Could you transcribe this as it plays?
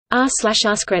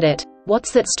r/AskReddit.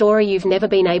 What's that story you've never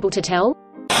been able to tell?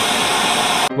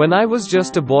 When I was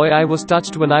just a boy, I was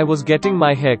touched when I was getting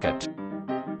my haircut.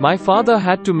 My father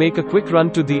had to make a quick run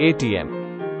to the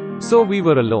ATM. So we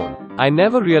were alone. I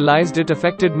never realized it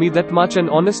affected me that much, and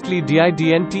honestly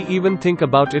didn't even think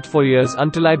about it for years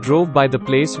until I drove by the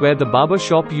place where the barber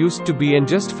shop used to be and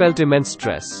just felt immense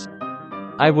stress.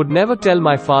 I would never tell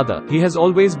my father. He has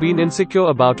always been insecure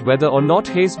about whether or not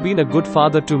he's been a good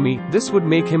father to me. This would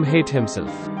make him hate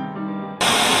himself.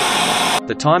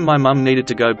 The time my mum needed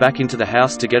to go back into the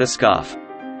house to get a scarf.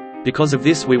 Because of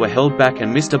this, we were held back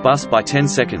and missed a bus by 10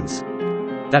 seconds.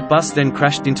 That bus then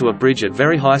crashed into a bridge at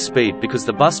very high speed because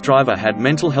the bus driver had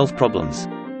mental health problems.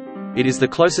 It is the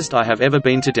closest I have ever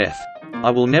been to death.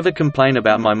 I will never complain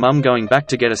about my mum going back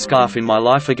to get a scarf in my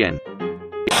life again.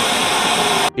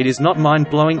 It is not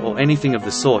mind-blowing or anything of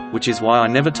the sort, which is why I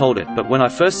never told it, but when I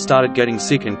first started getting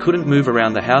sick and couldn't move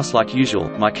around the house like usual,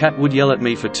 my cat would yell at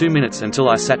me for 2 minutes until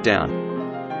I sat down.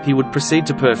 He would proceed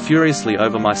to purr furiously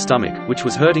over my stomach, which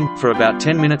was hurting, for about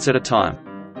 10 minutes at a time.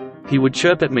 He would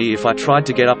chirp at me if I tried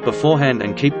to get up beforehand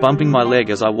and keep bumping my leg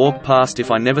as I walked past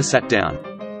if I never sat down.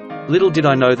 Little did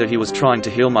I know that he was trying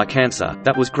to heal my cancer,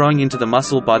 that was growing into the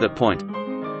muscle by that point.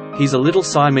 He's a little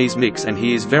Siamese mix and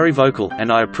he is very vocal, and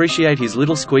I appreciate his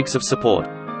little squeaks of support.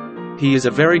 He is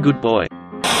a very good boy.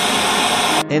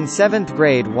 In 7th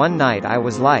grade one night I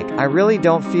was like, I really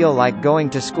don't feel like going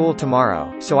to school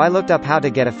tomorrow, so I looked up how to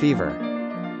get a fever.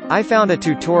 I found a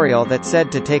tutorial that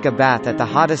said to take a bath at the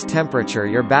hottest temperature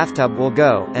your bathtub will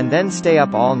go, and then stay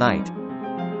up all night.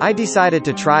 I decided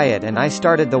to try it and I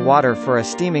started the water for a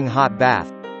steaming hot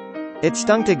bath. It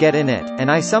stung to get in it, and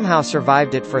I somehow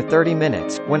survived it for 30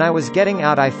 minutes. When I was getting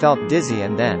out I felt dizzy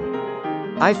and then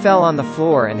I fell on the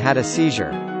floor and had a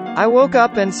seizure. I woke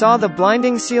up and saw the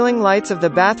blinding ceiling lights of the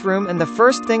bathroom, and the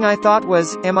first thing I thought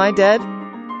was, am I dead?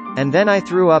 And then I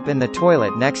threw up in the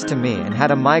toilet next to me and had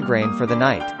a migraine for the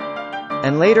night.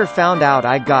 And later found out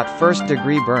I got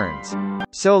 1st-degree burns.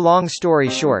 So long story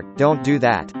short, don't do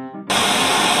that.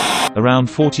 Around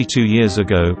 42 years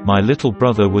ago, my little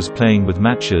brother was playing with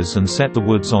matches and set the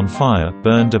woods on fire,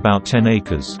 burned about 10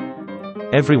 acres.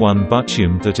 Everyone but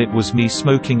assumed that it was me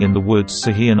smoking in the woods,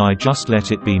 so he and I just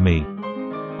let it be me.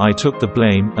 I took the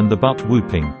blame, and the butt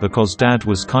whooping, because Dad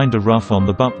was kinda rough on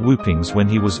the butt whoopings when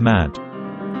he was mad.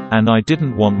 And I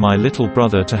didn't want my little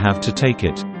brother to have to take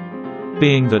it.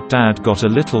 Being that Dad got a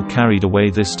little carried away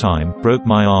this time, broke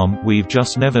my arm. We've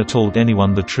just never told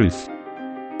anyone the truth.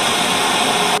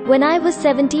 When I was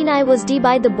 17 I was D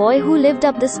by the boy who lived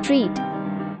up the street.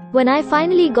 When I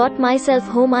finally got myself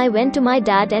home I went to my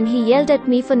dad and he yelled at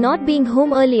me for not being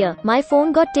home earlier. My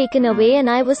phone got taken away and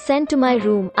I was sent to my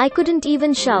room. I couldn't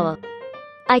even shower.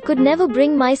 I could never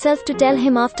bring myself to tell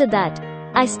him after that.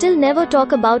 I still never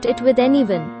talk about it with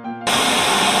anyone.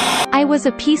 I was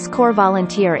a Peace Corps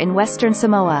volunteer in Western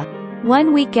Samoa.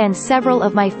 One weekend several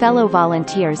of my fellow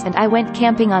volunteers and I went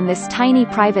camping on this tiny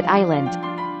private island.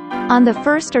 On the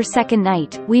first or second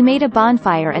night, we made a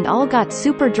bonfire and all got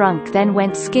super drunk, then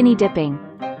went skinny dipping.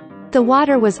 The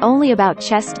water was only about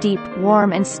chest deep,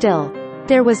 warm and still.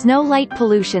 There was no light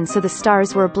pollution, so the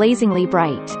stars were blazingly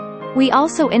bright. We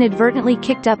also inadvertently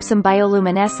kicked up some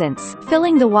bioluminescence,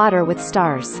 filling the water with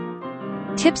stars.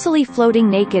 Tipsily floating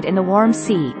naked in the warm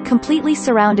sea, completely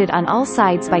surrounded on all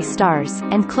sides by stars,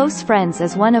 and close friends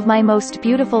is one of my most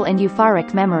beautiful and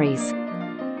euphoric memories.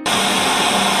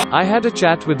 I had a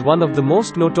chat with one of the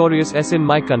most notorious S in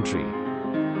my country.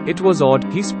 It was odd.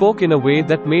 He spoke in a way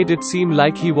that made it seem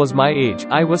like he was my age.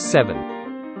 I was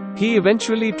 7. He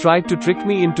eventually tried to trick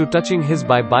me into touching his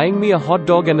by buying me a hot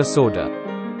dog and a soda.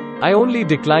 I only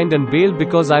declined and bailed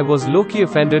because I was low-key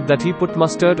offended that he put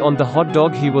mustard on the hot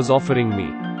dog he was offering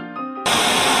me.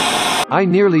 I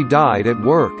nearly died at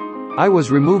work. I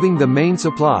was removing the main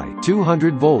supply,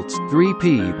 200 volts,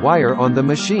 3P wire on the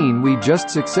machine we just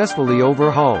successfully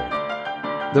overhauled.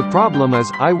 The problem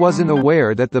is, I wasn't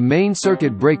aware that the main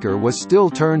circuit breaker was still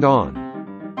turned on.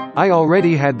 I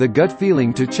already had the gut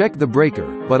feeling to check the breaker,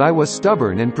 but I was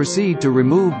stubborn and proceed to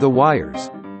remove the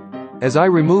wires. As I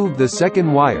removed the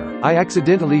second wire, I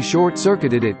accidentally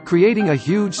short-circuited it, creating a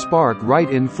huge spark right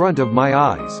in front of my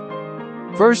eyes.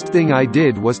 First thing I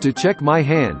did was to check my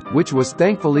hand, which was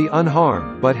thankfully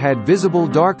unharmed but had visible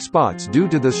dark spots due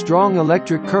to the strong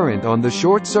electric current on the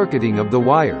short-circuiting of the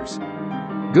wires.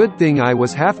 Good thing I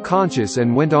was half-conscious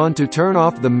and went on to turn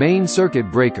off the main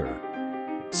circuit breaker.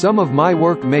 Some of my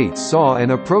workmates saw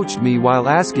and approached me while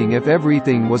asking if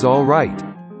everything was all right.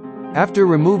 After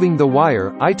removing the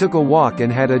wire, I took a walk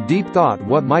and had a deep thought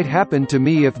what might happen to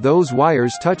me if those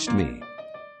wires touched me.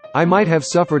 I might have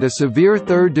suffered a severe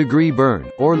third-degree burn,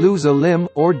 or lose a limb,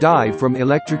 or die from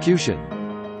electrocution.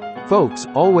 Folks,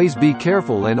 always be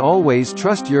careful and always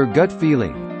trust your gut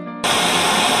feeling.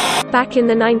 Back in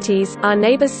the 90s, our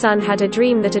neighbor's son had a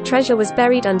dream that a treasure was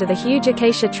buried under the huge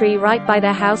acacia tree right by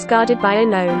their house guarded by a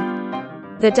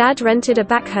gnome. The dad rented a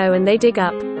backhoe and they dig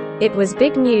up. It was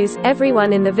big news,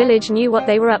 everyone in the village knew what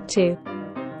they were up to.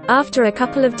 After a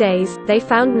couple of days, they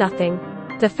found nothing.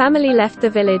 The family left the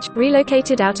village,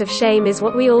 relocated out of shame is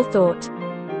what we all thought.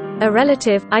 A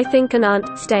relative, I think an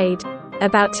aunt, stayed.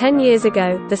 About 10 years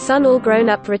ago, the son all grown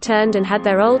up returned and had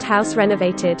their old house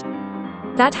renovated.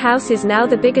 That house is now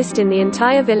the biggest in the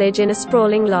entire village in a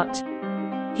sprawling lot.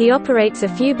 He operates a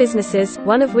few businesses,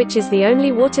 one of which is the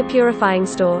only water purifying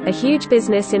store, a huge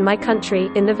business in my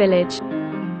country, in the village.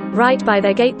 Right by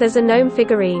their gate there's a gnome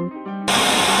figurine.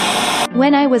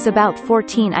 When I was about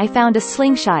 14 I found a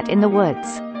slingshot in the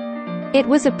woods. It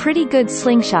was a pretty good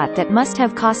slingshot that must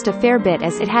have cost a fair bit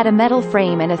as it had a metal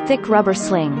frame and a thick rubber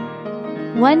sling.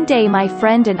 One day my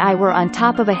friend and I were on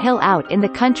top of a hill out in the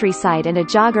countryside and a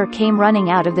jogger came running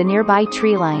out of the nearby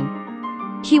tree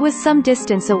line. He was some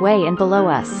distance away and below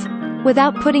us.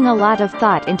 Without putting a lot of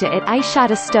thought into it I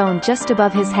shot a stone just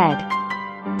above his head.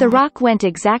 The rock went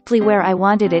exactly where I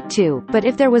wanted it to, but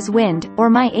if there was wind, or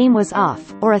my aim was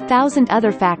off, or 1,000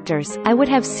 other factors, I would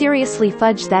have seriously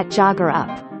fudged that jogger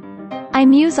up. I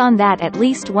muse on that at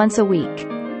least once a week.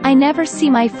 I never see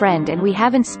my friend and we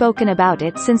haven't spoken about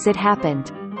it since it happened.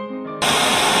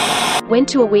 Went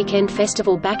to a weekend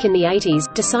festival back in the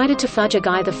 80s, decided to fudge a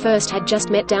guy the first had just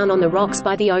met down on the rocks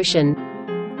by the ocean.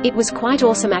 It was quite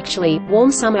awesome actually,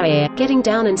 warm summer air, getting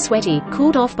down and sweaty,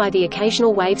 cooled off by the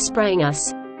occasional wave spraying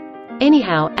us.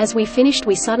 Anyhow, as we finished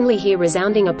we suddenly hear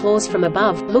resounding applause from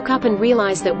above, look up and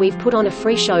realize that we've put on a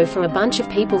free show for a bunch of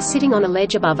people sitting on a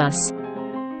ledge above us.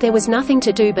 There was nothing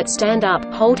to do but stand up,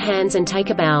 hold hands and take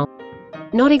a bow.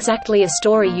 Not exactly a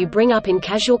story you bring up in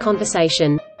casual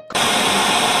conversation.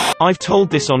 I've told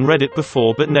this on Reddit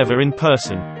before but never in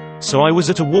person. So I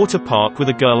was at a water park with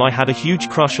a girl I had a huge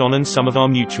crush on and some of our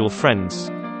mutual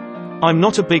friends. I'm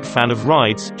not a big fan of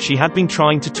rides, she had been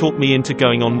trying to talk me into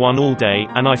going on one all day,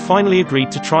 and I finally agreed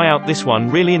to try out this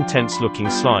one really intense looking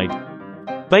slide.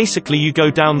 Basically you go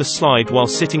down the slide while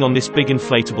sitting on this big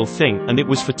inflatable thing, and it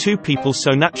was for two people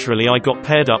so naturally I got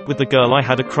paired up with the girl I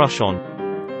had a crush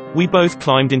on. We both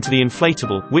climbed into the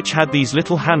inflatable, which had these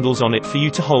little handles on it for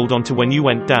you to hold onto when you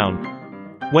went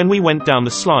down. When we went down the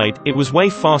slide, it was way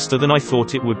faster than I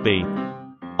thought it would be.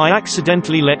 I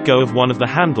accidentally let go of one of the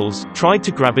handles, tried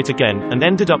to grab it again, and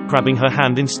ended up grabbing her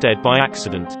hand instead by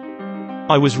accident.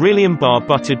 I was really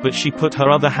embar-butted but she put her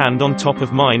other hand on top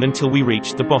of mine until we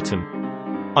reached the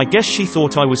bottom. I guess she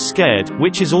thought I was scared,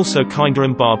 which is also kinda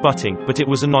embar-butting, but it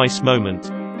was a nice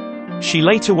moment. She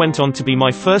later went on to be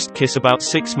my first kiss about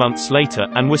 6 months later,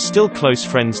 and we're still close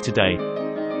friends today.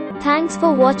 Thanks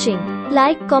for watching.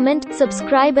 Like, comment,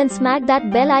 subscribe and smack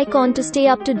that bell icon to stay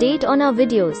up to date on our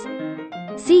videos.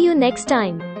 See you next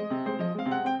time.